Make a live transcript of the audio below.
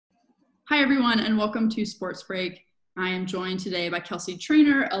Hi, everyone, and welcome to Sports Break. I am joined today by Kelsey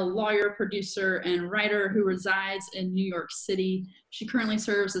Trainor, a lawyer, producer, and writer who resides in New York City. She currently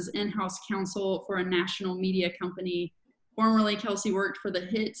serves as in-house counsel for a national media company. Formerly, Kelsey worked for the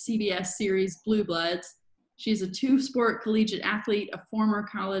hit CBS series Blue Bloods. She's a two-sport collegiate athlete, a former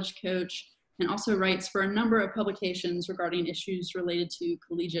college coach, and also writes for a number of publications regarding issues related to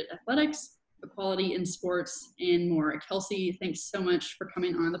collegiate athletics, equality in sports, and more. Kelsey, thanks so much for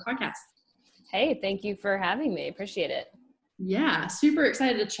coming on the podcast. Hey, thank you for having me. Appreciate it. Yeah, super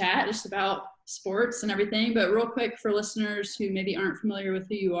excited to chat just about sports and everything. But real quick, for listeners who maybe aren't familiar with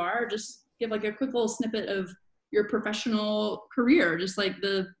who you are, just give like a quick little snippet of your professional career, just like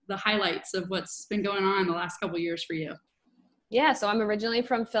the highlights of what's been going on the last couple of years for you. Yeah, so I'm originally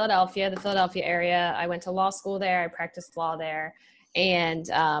from Philadelphia, the Philadelphia area. I went to law school there. I practiced law there. And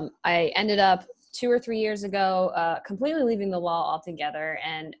I ended up 2 or 3 years ago completely leaving the law altogether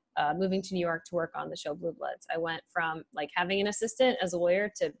and moving to New York to work on the show Blue Bloods. I went from like having an assistant as a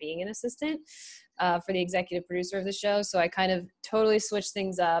lawyer to being an assistant for the executive producer of the show. So I kind of totally switched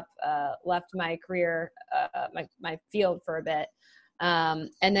things up, left my career, my field for a bit.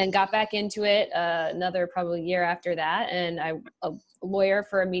 And then got back into it another probably year after that. And I'm a lawyer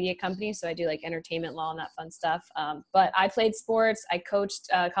for a media company, so I do like entertainment law and that fun stuff. But I played sports. I coached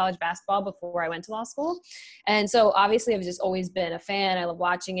college basketball before I went to law school. And so obviously I've just always been a fan. I love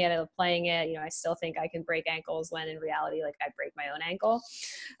watching it. I love playing it. You know, I still think I can break ankles when in reality, like I break my own ankle.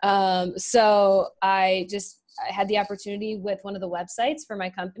 So I had the opportunity with one of the websites for my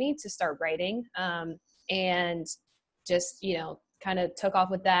company to start writing and just, you know, kind of took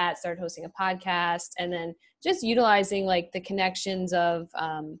off with that, started hosting a podcast, and then just utilizing like the connections of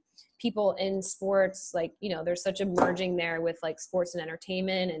people in sports. Like, you know, there's such a merging there with like sports and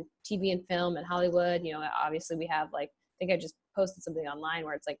entertainment and TV and film and Hollywood. You know, obviously we have like, I think I just posted something online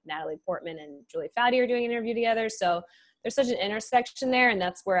where it's like Natalie Portman and Julie Foudy are doing an interview together. So there's such an intersection there, and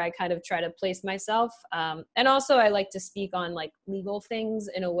that's where I kind of try to place myself. And also I like to speak on like legal things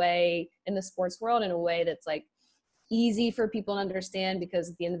in a way in the sports world in a way that's like easy for people to understand, because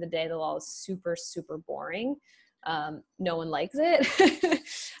at the end of the day, the law is super, super boring. No one likes it,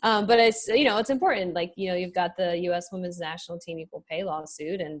 but it's, you know, it's important. Like, you know, you've got the U.S. women's national team equal pay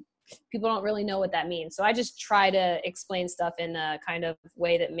lawsuit, and people don't really know what that means. So I just try to explain stuff in a kind of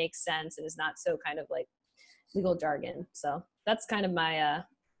way that makes sense and is not so kind of like legal jargon. So that's kind of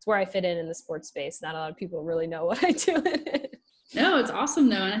it's where I fit in the sports space. Not a lot of people really know what I do in it. No, it's awesome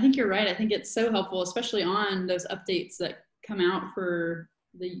though. And I think you're right. I think it's so helpful, especially on those updates that come out for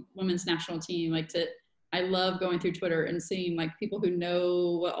the women's national team. I love going through Twitter and seeing like people who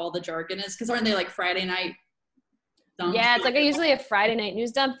know what all the jargon is. Cause aren't they like Friday night dumps? Yeah, it's like usually a Friday night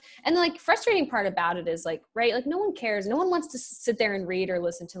news dump. And the like frustrating part about it is like, right, like no one cares. No one wants to sit there and read or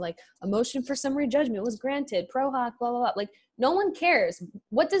listen to like a motion for summary judgment was granted, pro hoc, blah, blah, blah. Like no one cares.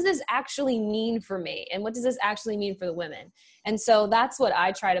 What does this actually mean for me? And what does this actually mean for the women? And so that's what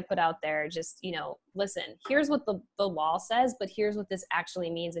I try to put out there. Just, you know, listen, here's what the law says, but here's what this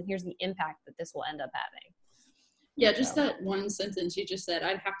actually means. And here's the impact that this will end up having. Yeah, just that one sentence you just said,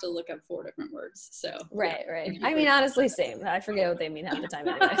 I'd have to look up 4 different words. So right. I mean, honestly, same. I forget what they mean half the time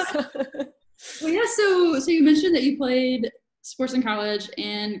anyway. So. Well, yeah. So you mentioned that you played sports in college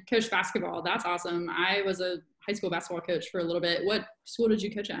and coached basketball. That's awesome. I was a high school basketball coach for a little bit. What school did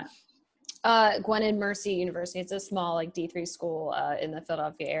you coach at? Gwen Mercy University. It's a small like D3 school in the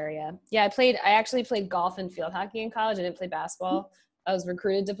Philadelphia area. Yeah, I actually played golf and field hockey in college. I didn't play basketball. I was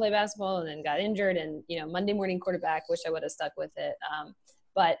recruited to play basketball and then got injured, and, you know, Monday morning quarterback, wish I would have stuck with it.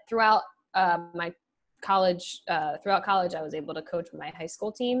 But throughout my college, I was able to coach my high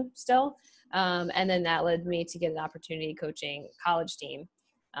school team still. And then that led me to get an opportunity coaching college team,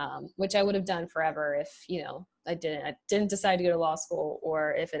 which I would have done forever if, you know, I didn't decide to go to law school,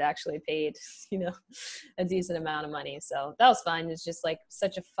 or if it actually paid, you know, a decent amount of money. So that was fun. It's just like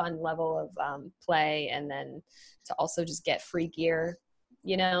such a fun level of play. And then to also just get free gear,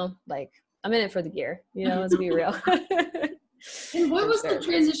 you know, like I'm in it for the gear, you know, let's be real. And what was the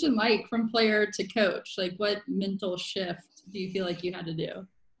transition like from player to coach? Like what mental shift do you feel like you had to do?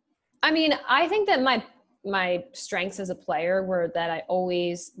 I mean, I think that my strengths as a player were that I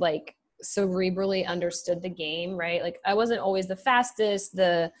always like cerebrally understood the game, right? Like I wasn't always the fastest,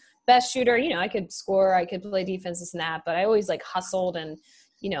 the best shooter, you know, I could score, I could play defense, this and that, but I always like hustled and,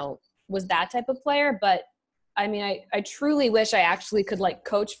 you know, was that type of player. But I mean, I truly wish I actually could like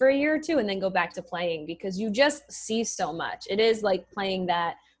coach for a year or two and then go back to playing, because you just see so much. It is like playing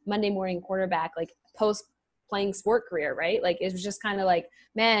that Monday morning quarterback, like post playing sport career, right? Like it was just kind of like,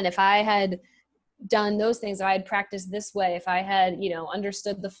 man, if I had done those things, if I had practiced this way, if I had,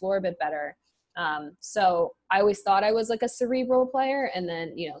 understood the floor a bit better. So I always thought I was like a cerebral player. And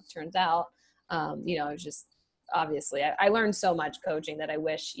then, turns out, it was just, obviously I learned so much coaching that I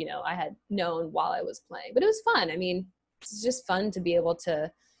wish, I had known while I was playing, but it was fun. I mean, it's just fun to be able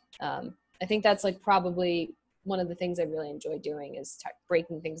to, I think that's like probably one of the things I really enjoy doing is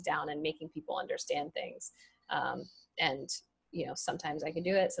breaking things down and making people understand things. And, sometimes I can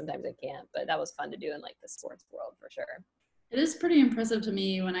do it, sometimes I can't, but that was fun to do in like the sports world for sure. It is pretty impressive to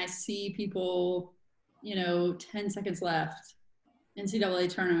me when I see people, 10 seconds left, NCAA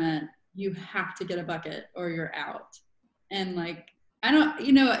tournament, you have to get a bucket or you're out. And like, I don't,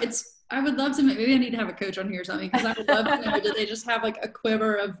 I would love to, maybe I need to have a coach on here or something, because I would love to know, do they just have like a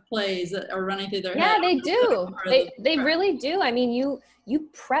quiver of plays that are running through their head? Yeah, they do. They really do. I mean, you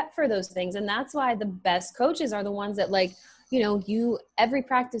prep for those things. And that's why the best coaches are the ones that like, every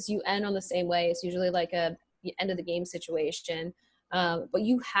practice you end on the same way. It's usually like a end of the game situation. But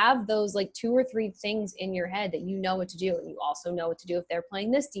you have those like 2 or 3 things in your head that you know what to do. And you also know what to do if they're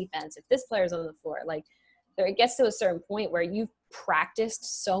playing this defense, if this player's on the floor. Like it gets to a certain point where you've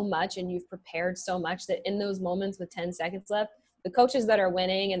practiced so much and you've prepared so much that in those moments with 10 seconds left, the coaches that are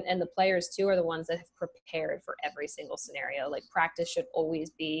winning and the players too are the ones that have prepared for every single scenario. Like practice should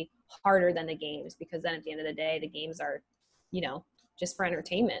always be harder than the games, because then at the end of the day, the games are, just for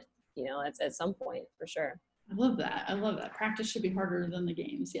entertainment, at some point for sure. I love that. Practice should be harder than the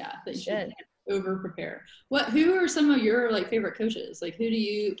games. Yeah. They should over prepare. Who are some of your like favorite coaches? Like who do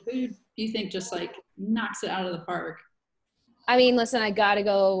you think just like knocks it out of the park? I mean, listen, I got to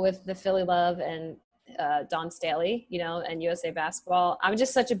go with the Philly Love and Dawn Staley, and USA Basketball. I'm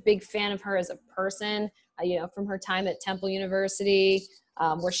just such a big fan of her as a person, from her time at Temple University,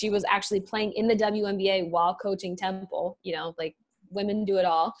 where she was actually playing in the WNBA while coaching Temple, like women do it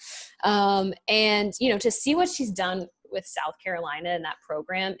all. And, to see what she's done with South Carolina and that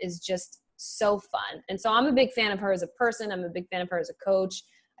program is just so fun. And so I'm a big fan of her as a person. I'm a big fan of her as a coach.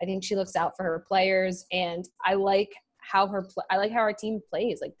 I think she looks out for her players, and I like how our team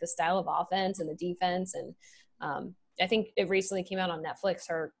plays, like the style of offense and the defense. And I think it recently came out on Netflix,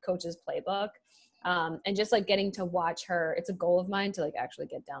 her coach's playbook. And just like getting to watch her, it's a goal of mine to like actually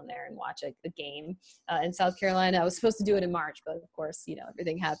get down there and watch like the game in South Carolina. I was supposed to do it in March, but of course,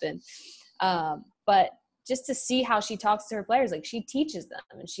 everything happened. But just to see how she talks to her players, like she teaches them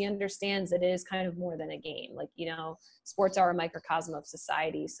and she understands that it is kind of more than a game. Like, sports are a microcosm of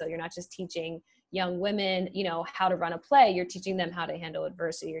society. So you're not just teaching young women, how to run a play, you're teaching them how to handle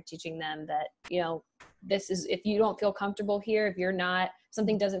adversity. You're teaching them that, this is, if you don't feel comfortable here, if you're not,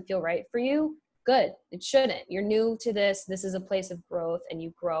 something doesn't feel right for you, good. It shouldn't. You're new to this. This is a place of growth, and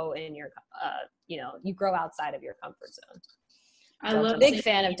you grow in your, you grow outside of your comfort zone. I'm a big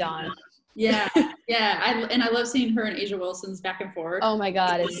fan of Dawn. Yeah. Yeah. I love seeing her and Asia Wilson's back and forth. Oh my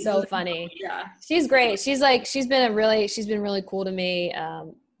God. It's so funny. Yeah. She's great. She's been really cool to me.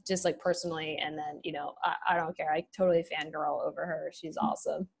 Just like personally. And then, I don't care. I totally fangirl over her. She's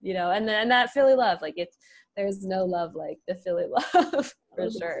awesome, and then that Philly Love, like there's no love like the Philly Love for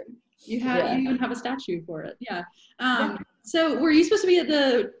sure. You even have a statue for it. Yeah. So were you supposed to be at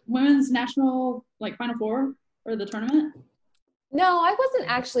the women's national like Final Four or the tournament? No, I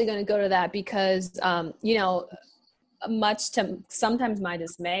wasn't actually going to go to that because, much to sometimes my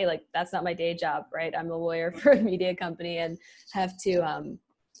dismay, like that's not my day job, right? I'm a lawyer for a media company and have to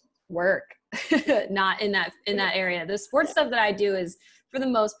work not in that area. The sports stuff that I do is, for the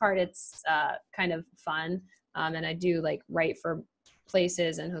most part, it's kind of fun. And I do like write for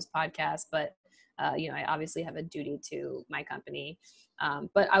places and host podcasts, but I obviously have a duty to my company.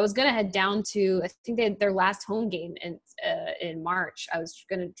 But I was going to head down to, I think they had their last home game in March. I was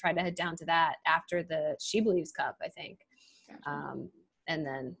going to try to head down to that after the She Believes Cup, I think. And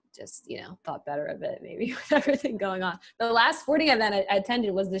then just, thought better of it maybe with everything going on. The last sporting event I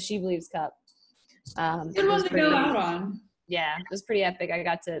attended was the She Believes Cup. Good one to go out on. Yeah, it was pretty epic. I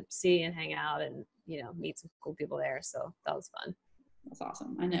got to see and hang out and, meet some cool people there. So that was fun. That's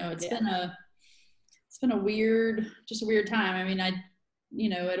awesome. I know it's been a weird time. I mean,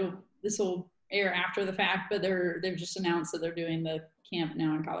 this will air after the fact, but they've just announced that they're doing the camp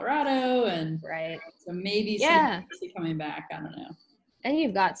now in Colorado, and right. So maybe some coming back. I don't know. And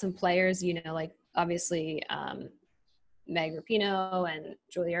you've got some players, like obviously Meg Rapinoe and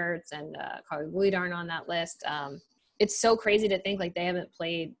Julie Ertz and Carly Bouillard on that list. It's so crazy to think like they haven't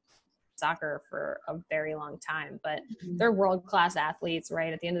played soccer for a very long time, but they're world-class athletes,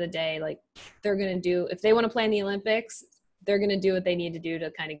 right? At the end of the day, like they're going to do, if they want to play in the Olympics, they're going to do what they need to do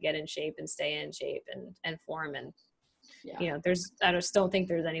to kind of get in shape and stay in shape and form. And you know, I just don't think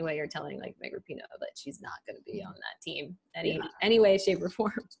there's any way you're telling like Meg Rapinoe that she's not going to be on that team any way, shape, or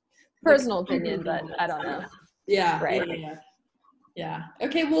form. Personal opinion, but I don't know. Yeah. Right. Yeah.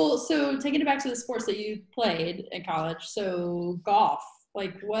 Okay. Well, so taking it back to the sports that you played in college. So golf,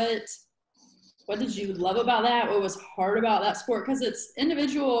 like what did you love about that? What was hard about that sport? Because it's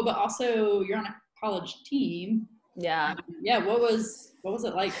individual, but also you're on a college team. Yeah. Yeah. What was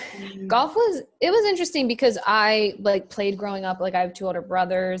it like? Golf was interesting because I like played growing up. Like I have 2 older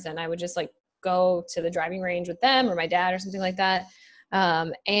brothers, and I would just like go to the driving range with them or my dad or something like that.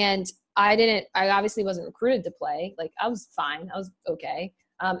 And I obviously wasn't recruited to play. Like I was fine. I was okay.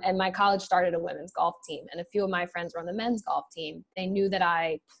 And my college started a women's golf team, and a few of my friends were on the men's golf team. They knew that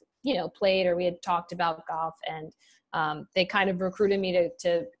I, you know, played, or we had talked about golf, and they kind of recruited me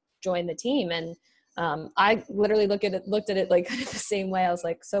to join the team. And I literally looked at it like kind of the same way. I was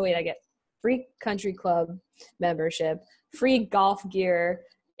like, so wait, I get free country club membership, free golf gear,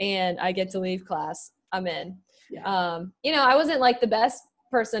 and I get to leave class. I'm in. Yeah. You know, I wasn't like the best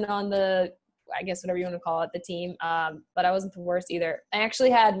person on the, I guess whatever you want to call it, the team, but I wasn't the worst either. I actually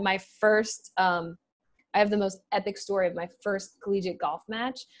had my first, I have the most epic story of my first collegiate golf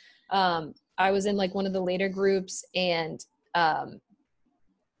match. I was in like one of the later groups, and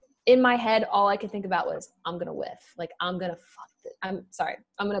in my head, all I could think about was, I'm going to whiff. Like, I'm going to I'm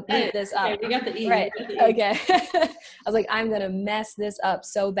going to beat this up. Okay, we got the E. Right. Okay. I was like, I'm going to mess this up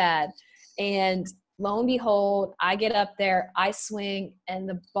so bad. And lo and behold, I get up there, I swing, and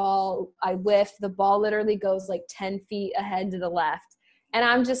I whiff. The ball literally goes like 10 feet ahead to the left. And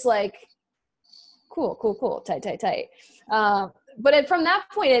I'm just like, cool, tight. But from that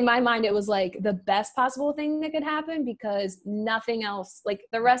point in my mind, it was like the best possible thing that could happen, because nothing else, like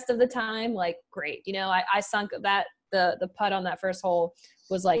the rest of the time, like great. You know, I sunk that, the putt on that first hole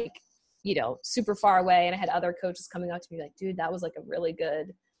was like, you know, super far away. And I had other coaches coming up to me like, dude, that was like a really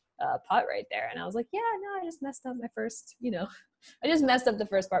good putt right there. And I was like, yeah, no, I just messed up my first, you know, I just messed up the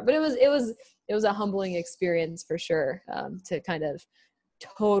first part. But it was a humbling experience for sure, to kind of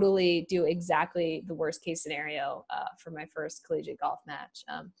totally do exactly the worst case scenario for my first collegiate golf match.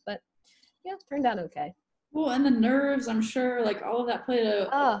 But yeah, turned out okay. Well, and the nerves, I'm sure, like all of that played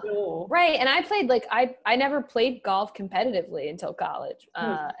a role. Right. And I played I never played golf competitively until college.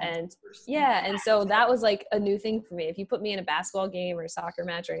 And so that was like a new thing for me. If you put me in a basketball game or a soccer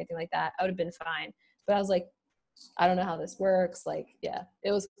match or anything like that, I would have been fine. But I was like, I don't know how this works. Like, yeah,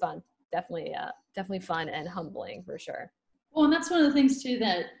 it was fun. Definitely fun and humbling for sure. Well, and that's one of the things too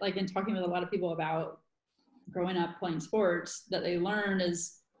that, like, in talking with a lot of people about growing up playing sports, that they learn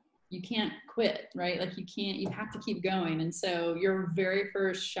is you can't quit, right? Like you have to keep going. And so your very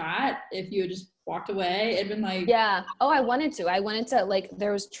first shot, if you had just walked away, it'd been like, yeah. Oh, I wanted to, like,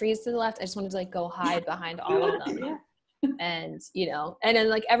 there was trees to the left. I just wanted to like go hide behind all of them. Yeah. And, you know, and then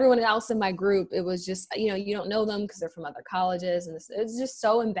like everyone else in my group, it was just, you know, you don't know them because they're from other colleges, and it's just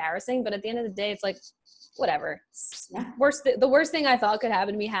so embarrassing. But at the end of the day, it's like, whatever. Yeah. The worst thing I thought could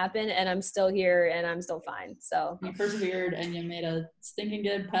happen to me happened, and I'm still here and I'm still fine. So you persevered and you made a stinking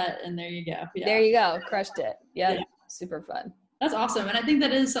good putt, and there you go. Yeah. There you go. Crushed it. Yep. Yeah. Super fun. That's awesome. And I think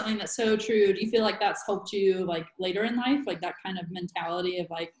that is something that's so true. Do you feel like that's helped you like later in life? Like that kind of mentality of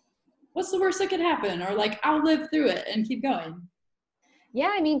like, what's the worst that could happen? Or like, I'll live through it and keep going.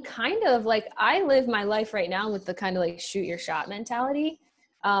 Yeah. I mean, kind of like I live my life right now with the kind of like shoot your shot mentality.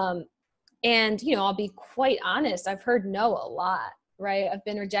 And, you know, I'll be quite honest, I've heard no a lot, right? I've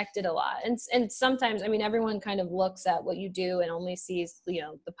been rejected a lot. And sometimes, I mean, everyone kind of looks at what you do and only sees, you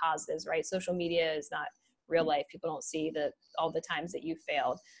know, the positives, right? Social media is not real life. People don't see all the times that you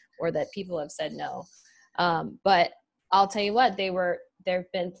failed or that people have said no. But I'll tell you what,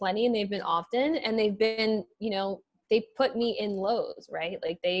 there've been plenty, and they've been often, and they've been, you know, they put me in lows, right?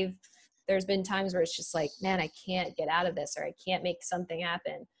 Like there's been times where it's just like, man, I can't get out of this, or I can't make something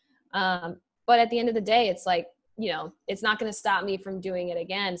happen. But at the end of the day, it's like, you know, it's not going to stop me from doing it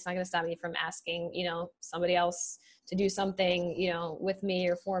again. It's not going to stop me from asking, you know, somebody else to do something, you know, with me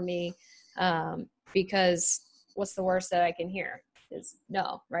or for me. Because what's the worst that I can hear is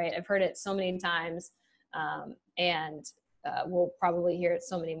no, right? I've heard it so many times. And we'll probably hear it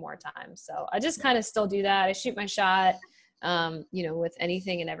so many more times. So I just kind of still do that. I shoot my shot, you know, with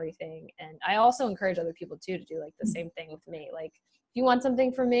anything and everything. And I also encourage other people too, to do like the same thing with me. Like, if you want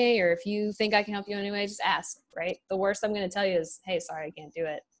something from me, or if you think I can help you in any way, just ask, right? The worst I'm going to tell you is, hey, sorry, I can't do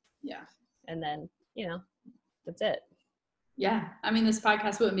it. Yeah. And then, you know, that's it. Yeah. I mean, this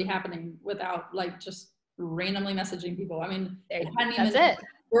podcast wouldn't be happening without like just randomly messaging people. I mean, that's it.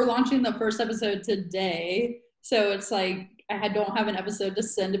 We're launching the first episode today. So it's like, don't have an episode to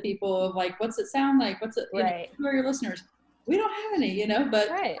send to people of like, what's it sound like? What's it, Right. who are your listeners? We don't have any, but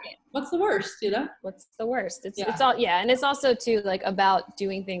Right. what's the worst, What's the worst? It's Yeah. it's all, yeah. And it's also too, like, about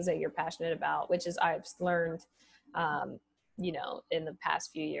doing things that you're passionate about, which is I've learned, in the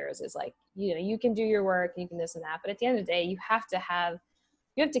past few years, is like, you can do your work, you can this and that, but at the end of the day, you have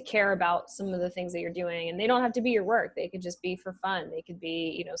to care about some of the things that you're doing, and they don't have to be your work. They could just be for fun. They could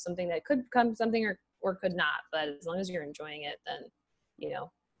be, something that could become something or could not, but as long as you're enjoying it, then,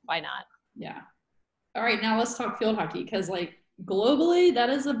 why not? Yeah. All right, now let's talk field hockey, because like globally, that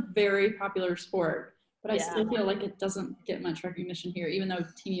is a very popular sport, but I still feel like it doesn't get much recognition here, even though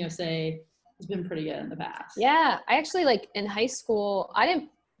Team USA has been pretty good in the past. Yeah, I actually, like, in high school,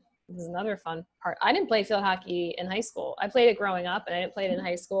 this is another fun part. I didn't play field hockey in high school. I played it growing up, and I didn't play it in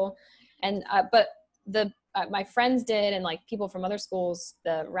high school. And but my friends did, and like people from other schools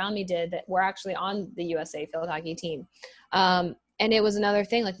around me did, that were actually on the USA field hockey team. And it was another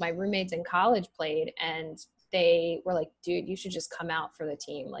thing. Like, my roommates in college played, and they were like, "Dude, you should just come out for the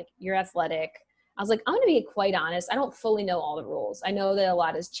team. Like, you're athletic." I was like, "I'm going to be quite honest. I don't fully know all the rules. I know that a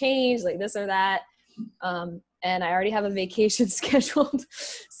lot has changed, like this or that." And I already have a vacation scheduled.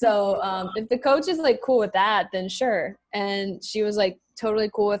 So if the coach is like cool with that, then sure. And she was like totally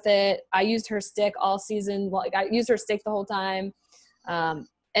cool with it. I used her stick all season. Like, I used her stick the whole time. And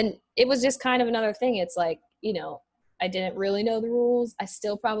it was just kind of another thing. It's like, I didn't really know the rules. I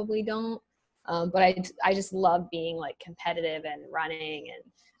still probably don't. But I just love being like competitive and running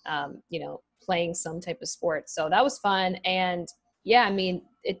and, playing some type of sport. So that was fun. And yeah, I mean,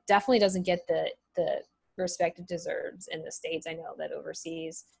 it definitely doesn't get the respect it deserves in the States. I know that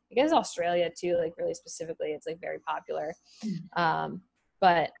overseas, I guess Australia too, like really specifically, it's like very popular.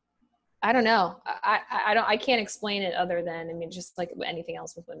 But I don't know. I can't explain it other than, I mean, just like anything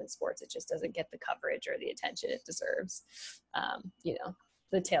else with women's sports, it just doesn't get the coverage or the attention it deserves.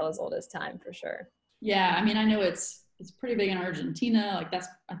 The tale as old as time, for sure. Yeah, I mean, I know it's pretty big in Argentina. Like, that's,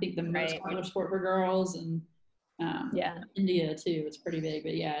 I think, the most popular sport for girls, and India too. It's pretty big,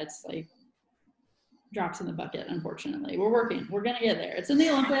 but yeah, it's like drops in the bucket. Unfortunately, we're going to get there. It's in the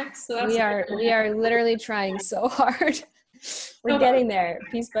Olympics, so that's we are literally trying so hard. We're getting there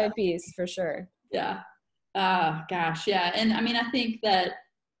piece by piece, for sure. Yeah. Gosh. Yeah. And I mean, I think that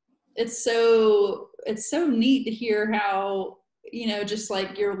it's so neat to hear how, just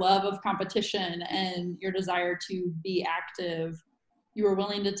like your love of competition and your desire to be active, you were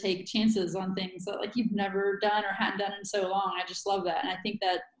willing to take chances on things that like you've never done or hadn't done in so long. I just love that. And I think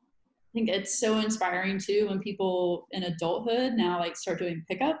it's so inspiring too when people in adulthood now like start doing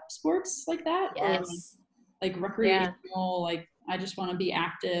pickup sports like that. Yes. Or like recreational, like I just want to be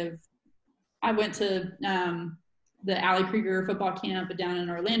active. I went to the Allie Krieger football camp down in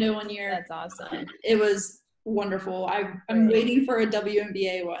Orlando one year. That's awesome. It was wonderful. I'm waiting for a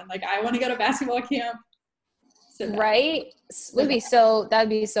WNBA one. Like, I want to go to basketball camp. Right? That'd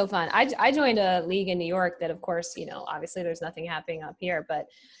be so fun. I joined a league in New York that, of course, obviously there's nothing happening up here, but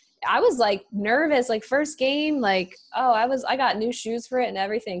I was like nervous, like first game, like, I got new shoes for it and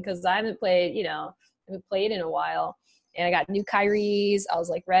everything, because I haven't played in a while, and I got new Kyries. I was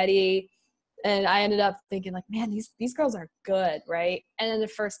like ready, and I ended up thinking like, man, these girls are good, right? And then the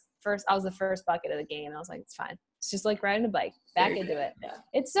first I was the first bucket of the game, and I was like, it's fine. It's just like riding a bike, back into it. Yeah.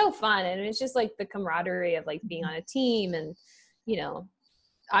 It's so fun, and it's just like the camaraderie of like being on a team, and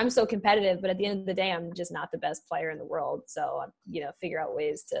I'm so competitive, but at the end of the day, I'm just not the best player in the world. So, figure out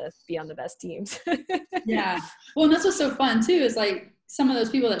ways to be on the best teams. Yeah. Well, and that's what's so fun too, is like some of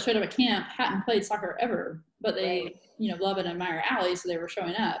those people that showed up at camp hadn't played soccer ever, but they, love and admire Allie, so they were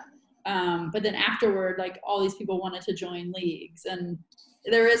showing up. But then afterward, like all these people wanted to join leagues, and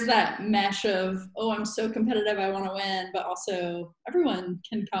there is that mesh of, I'm so competitive, I want to win, but also everyone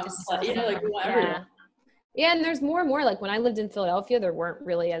can come play, like we want everyone. Yeah, and there's more and more. Like when I lived in Philadelphia, there weren't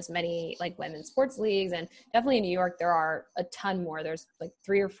really as many like women's sports leagues, and definitely in New York, there are a ton more. There's like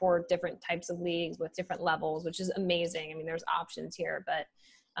 3 or 4 different types of leagues with different levels, which is amazing. I mean, there's options here, but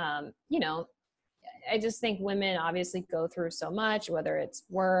I just think women obviously go through so much, whether it's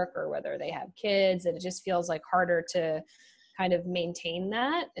work or whether they have kids, and it just feels like harder to kind of maintain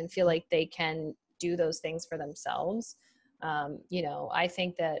that and feel like they can do those things for themselves. I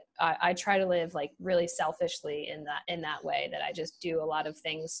think that I try to live like really selfishly in that way, that I just do a lot of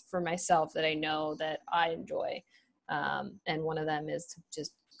things for myself that I know that I enjoy. And one of them is to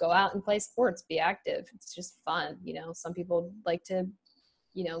just go out and play sports, be active. It's just fun. Some people like to,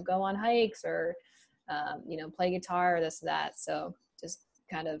 go on hikes or, play guitar or this, that. So just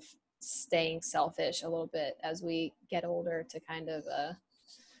kind of staying selfish a little bit as we get older to kind of,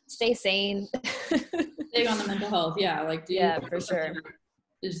 stay sane. Big on the mental health. Yeah. Like, yeah, for sure.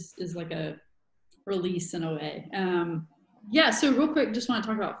 Is like a release in a way. Yeah. So real quick, just want to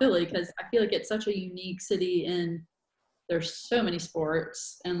talk about Philly because I feel like it's such a unique city and there's so many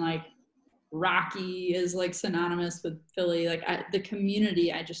sports and like Rocky is like synonymous with Philly. Like the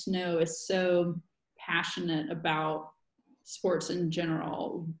community I just know is so passionate about sports in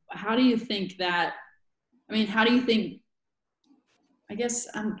general. How do you think that, how do you think, I guess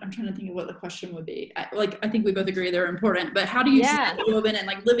I'm trying to think of what the question would be. I think we both agree they're important, but how do you see that woven and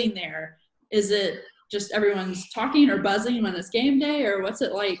like living there? Is it just everyone's talking or buzzing when it's game day, or what's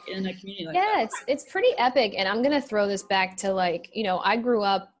it like in a community like that? Yeah, it's pretty epic. And I'm going to throw this back to like, I grew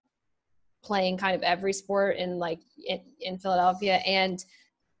up playing kind of every sport in Philadelphia, and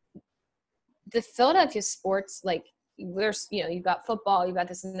the Philadelphia sports, like there's, you've got football, you've got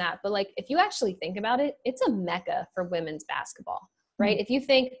this and that, but like, if you actually think about it, it's a mecca for women's basketball, right? If you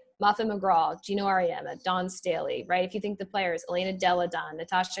think Muffet McGraw, Gino Ariema, Dawn Staley, right? If you think the players, Elena Deladon,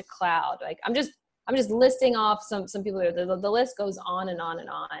 Natasha Cloud, like I'm just listing off some people there. The list goes on and on and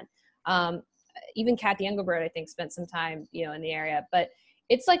on. Even Kathy Engelbert, I think, spent some time, in the area, but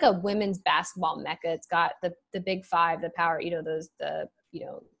it's like a women's basketball mecca. It's got the big five, the power,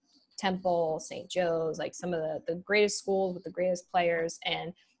 Temple, St. Joe's, like some of the greatest schools with the greatest players,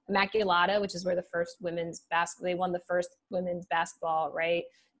 and Immaculata, which is where the first they won the first women's basketball, right?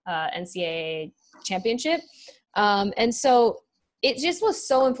 NCAA championship. And so it just was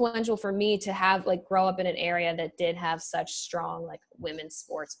so influential for me to have grow up in an area that did have such strong women's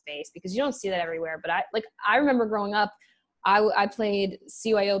sports base, because you don't see that everywhere. But I remember growing up, I played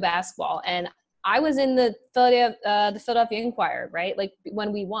CYO basketball, and I was in the Philadelphia Inquirer, right? Like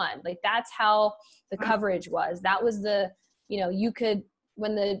when we won, that's how the coverage was. That was you could,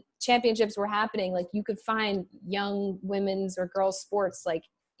 when the championships were happening, you could find young women's or girls sports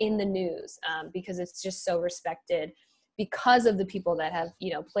in the news, because it's just so respected because of the people that have,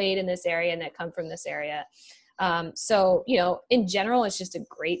 played in this area and that come from this area. So, in general, it's just a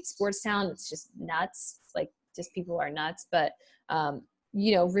great sports town. It's just nuts. Just people are nuts, but,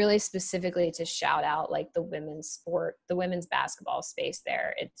 really specifically to shout out the women's basketball space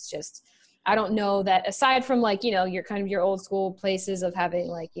there. It's just, I don't know that aside from your kind of your old school places of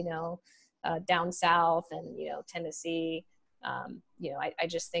having down South and, Tennessee, I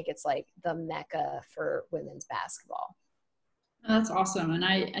just think it's the mecca for women's basketball. That's awesome. And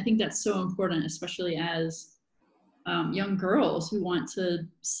I think that's so important, especially as young girls who want to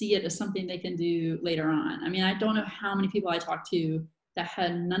see it as something they can do later on. I don't know how many people I talked to that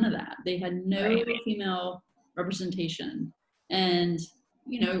had none of that. They had no female representation. And,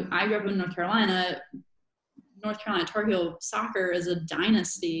 I grew up in North Carolina Tar Heel soccer is a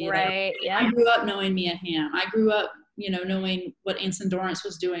dynasty. Right. Yeah. I grew up knowing Mia Hamm. I grew up, knowing what Anson Dorrance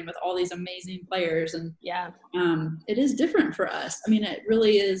was doing with all these amazing players. And it is different for us. It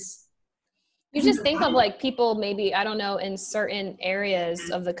really is. You just think of people maybe, I don't know, in certain areas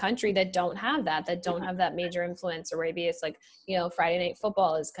of the country that don't have that major influence, or maybe it's Friday Night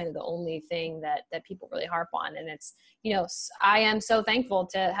Football is kind of the only thing that people really harp on. And it's, I am so thankful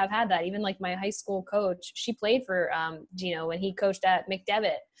to have had that. Even my high school coach, she played for Gino when he coached at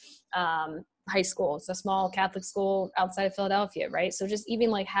McDevitt High School. It's a small Catholic school outside of Philadelphia, right? So just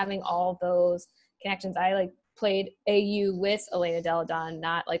even having all those connections, I played AU with Elena Deladon,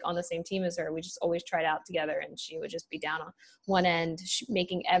 not on the same team as her. We just always tried out together, and she would just be down on one end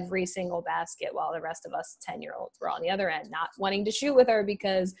making every single basket while the rest of us 10-year-olds were on the other end, not wanting to shoot with her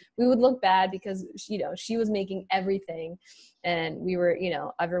because we would look bad because, she was making everything and we were,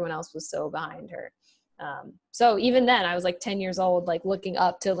 everyone else was so behind her. So even then I was 10 years old, looking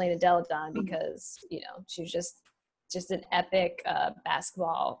up to Elena Deladon because, she was just an epic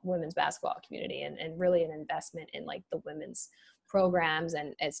women's basketball community, and really an investment in the women's programs,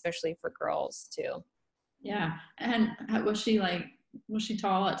 and especially for girls too. Yeah. And was she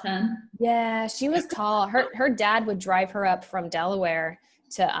tall at 10? Yeah, she was tall. Her dad would drive her up from Delaware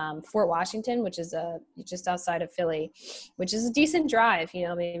to Fort Washington, which is just outside of Philly, which is a decent drive,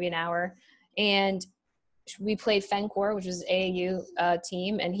 maybe an hour. And we played Fencor, which was AAU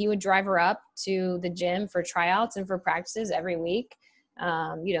team, and he would drive her up to the gym for tryouts and for practices every week, 2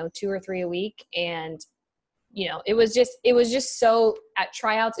 or 3 a week. And, it was just so at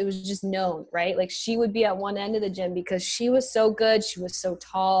tryouts, it was just known, right? She would be at one end of the gym because she was so good. She was so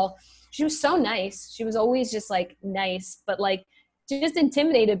tall. She was so nice. She was always just nice, but just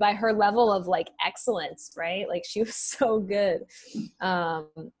intimidated by her level of excellence, right? She was so good.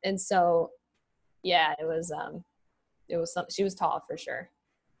 And so, yeah, it was something. She was tall for sure.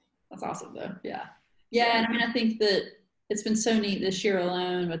 That's awesome though. Yeah. Yeah. And I think that it's been so neat this year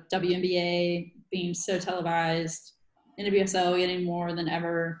alone with WNBA being so televised, NWSL getting more than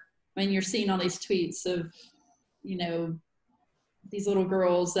ever. I mean, you're seeing all these tweets of, you know, these little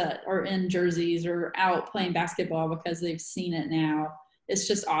girls that are in jerseys or out playing basketball because they've seen it now. It's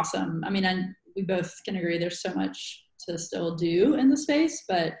just awesome. I mean, we both can agree there's so much to still do in the space,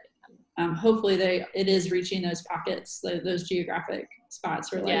 but hopefully it is reaching those pockets, those geographic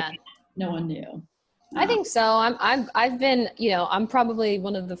spots where like no one knew. I think so. I've been, I'm probably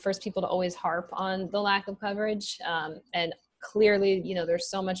one of the first people to always harp on the lack of coverage. And clearly, there's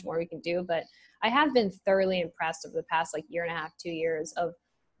so much more we can do, but I have been thoroughly impressed over the past like year and a half, 2 years of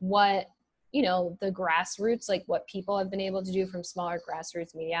what, the grassroots, like what people have been able to do from smaller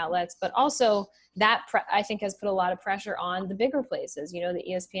grassroots media outlets, but also that I think has put a lot of pressure on the bigger places, the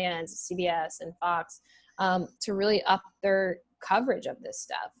ESPNs, CBS and Fox, to really up their coverage of this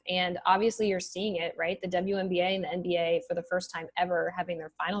stuff. And obviously you're seeing it, right? The WNBA and the NBA for the first time ever having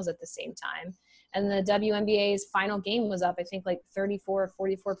their finals at the same time. And the WNBA's final game was up, I think like 44%.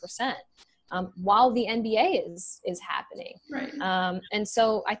 While the NBA is happening. Right. And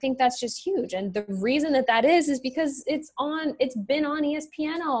so I think that's just huge. And the reason that is because it's been on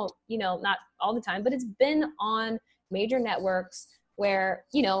ESPN all, not all the time, but it's been on major networks where,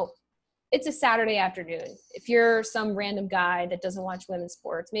 it's a Saturday afternoon. If you're some random guy that doesn't watch women's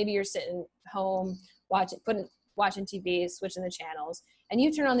sports, maybe you're sitting home watching TV, switching the channels, and you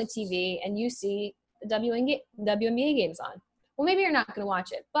turn on the TV and you see the WNBA games on. Well, maybe you're not going to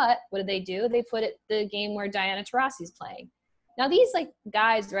watch it, but what do? They put it the game where Diana Taurasi's playing. Now these like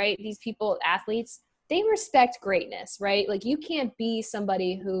guys, right? These people, athletes, they respect greatness, right? Like you can't be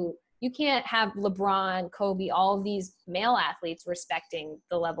somebody you can't have LeBron, Kobe, all of these male athletes respecting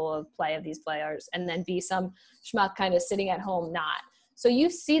the level of play of these players and then be some schmuck kind of sitting at home not. So you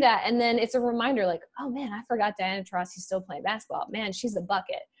see that, and then it's a reminder like, oh man, I forgot Diana Taurasi's still playing basketball. Man, she's the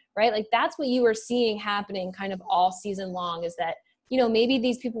bucket. Right? Like that's what you were seeing happening kind of all season long is that, maybe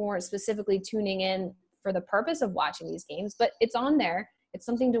these people weren't specifically tuning in for the purpose of watching these games, but it's on there. It's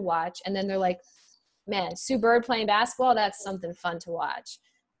something to watch. And then they're like, man, Sue Bird playing basketball, that's something fun to watch.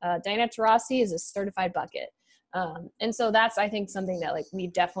 Diana Taurasi is a certified bucket. And so that's, I think, something that like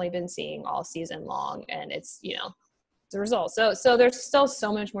we've definitely been seeing all season long, and it's, it's a result. So there's still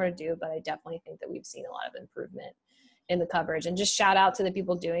so much more to do, but I definitely think that we've seen a lot of improvement in the coverage. And just shout out to the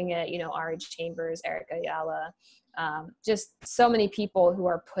people doing it, RH Chambers, Erica Ayala, just so many people who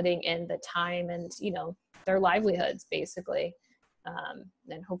are putting in the time and, their livelihoods basically.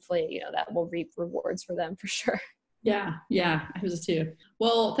 And hopefully, that will reap rewards for them for sure. Yeah, I hope so too.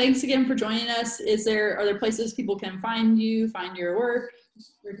 Well, thanks again for joining us. Are there places people can find you, find your work?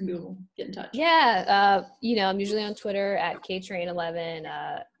 Where can people get in touch? Yeah, I'm usually on Twitter at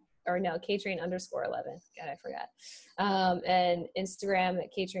KTrain11, KTrain_11. God, I forgot. And Instagram at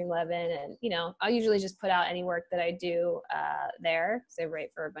KTrain11. And, I'll usually just put out any work that I do there. So I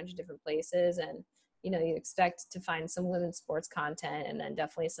write for a bunch of different places. And, you expect to find some women's sports content and then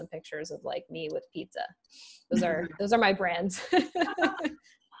definitely some pictures of like me with pizza. Those are my brands.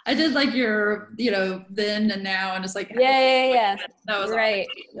 I did like your, then and now, and it's like, yeah. That was right.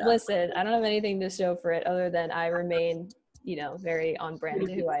 Awesome. Yeah. Listen, I don't have anything to show for it other than I remain, very on brand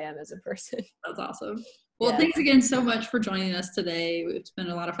to who I am as a person. That's awesome. Well, Thanks again so much for joining us today. It's been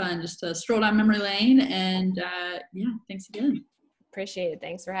a lot of fun just to stroll down memory lane, and thanks again. Appreciate it.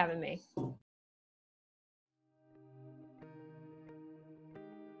 Thanks for having me.